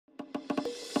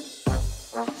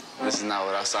This is not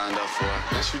what I signed up for.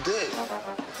 Yes, you did.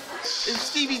 If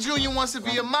Stevie Jr. wants to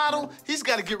be a model, he's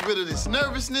got to get rid of this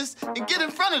nervousness and get in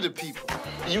front of the people.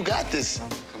 You got this.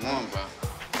 Come on, bro.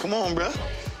 Come on, bro.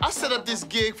 I set up this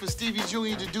gig for Stevie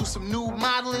Jr. to do some nude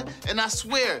modeling, and I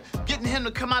swear, getting him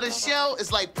to come out of his shell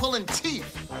is like pulling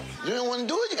teeth. You don't want to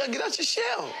do it, you got to get out your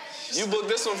shell. You booked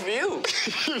this one for you.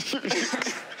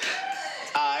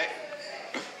 All right.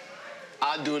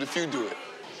 I'll do it if you do it.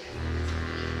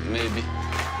 Maybe.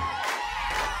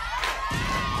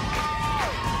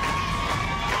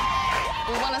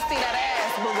 We want to see that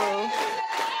ass, boo-boo.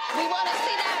 We want to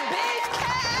see that big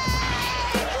ass.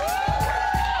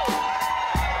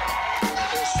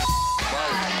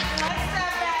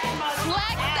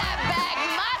 Flex that back,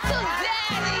 muscle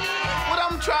daddy. What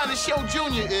I'm trying to show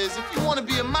Junior is if you want to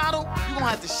be a model, you're going to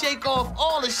have to shake off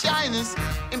all the shyness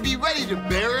and be ready to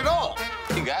bear it all.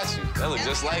 He got you. That look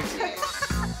just like you.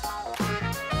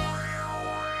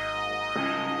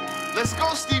 Let's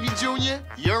go, Stevie Jr.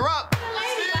 You're up.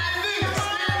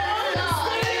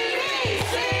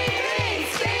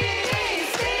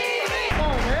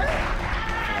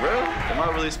 Bro, am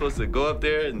I really supposed to go up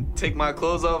there and take my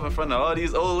clothes off in front of all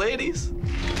these old ladies?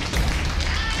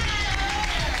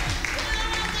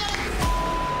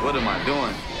 What am I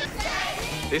doing?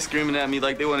 They screaming at me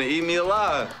like they want to eat me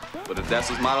alive. But if that's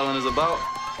what modeling is about,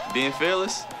 being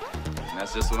fearless,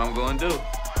 that's just what I'm going to do.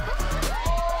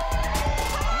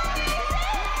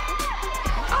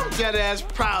 I'm dead ass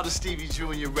proud of Stevie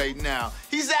Jr. right now.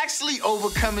 He's actually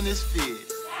overcoming his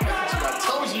fears. I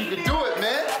told you you could do it,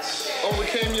 man.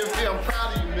 Overcame your fear. I'm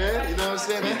proud of you, man. You know what I'm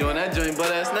saying? You doing that joint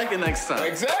butt-ass naked next time.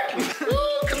 Exactly. Woo,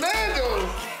 commandos.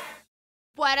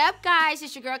 What up, guys?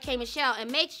 It's your girl, K. Michelle, and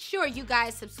make sure you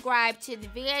guys subscribe to the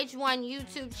VH1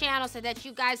 YouTube channel so that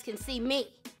you guys can see me.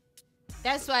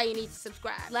 That's why you need to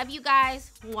subscribe. Love you guys.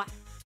 Mwah.